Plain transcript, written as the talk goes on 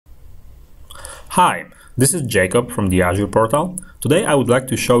Hi, this is Jacob from the Azure portal. Today I would like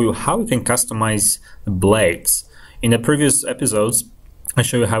to show you how you can customize blades. In the previous episodes, I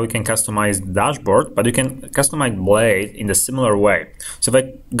show you how you can customize the dashboard, but you can customize blade in a similar way. So if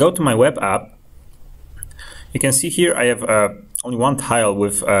I go to my web app, you can see here I have only one tile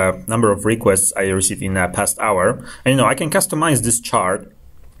with a number of requests I received in the past hour. And I can customize this chart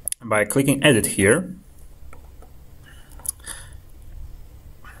by clicking edit here.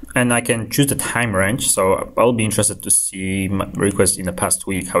 And I can choose the time range, so I'll be interested to see my requests in the past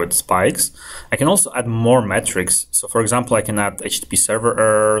week, how it spikes. I can also add more metrics. So for example, I can add HTTP server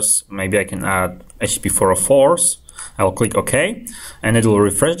errors, maybe I can add HTTP 404s. I'll click OK, and it will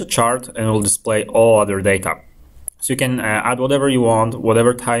refresh the chart and it will display all other data. So you can add whatever you want,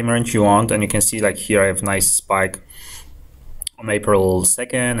 whatever time range you want, and you can see like here I have nice spike on April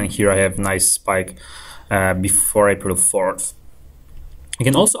 2nd, and here I have nice spike before April 4th. You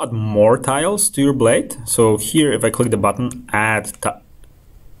can also add more tiles to your blade. So here, if I click the button, add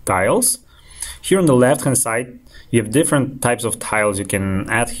tiles, here on the left-hand side, you have different types of tiles you can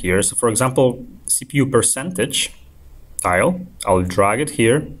add here. So for example, CPU percentage tile, I'll drag it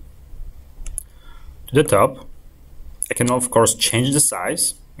here to the top. I can, of course, change the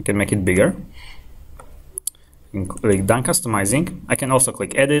size. I can make it bigger. You can click done customizing. I can also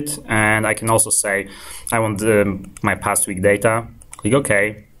click edit, and I can also say I want my past week data. Click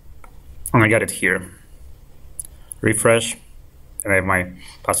OK, and I got it here. Refresh, and I have my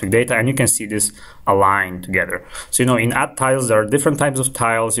past week data, and you can see this aligned together. So in add tiles, there are different types of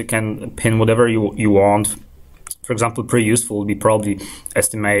tiles. You can pin whatever you want. For example, pretty useful would be probably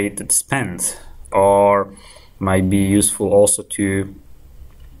estimated spend, or might be useful also to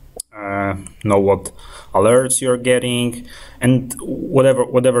know what alerts you're getting, and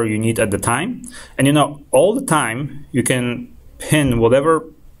whatever you need at the time. And all the time you can pin whatever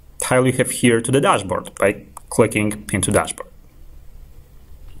tile you have here to the dashboard by clicking pin to dashboard.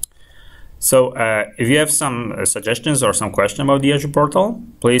 So if you have some suggestions or some question about the Azure portal,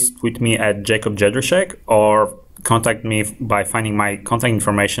 please tweet me at Jacob Jedrzejczyk or contact me by finding my contact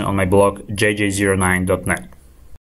information on my blog jj09.net.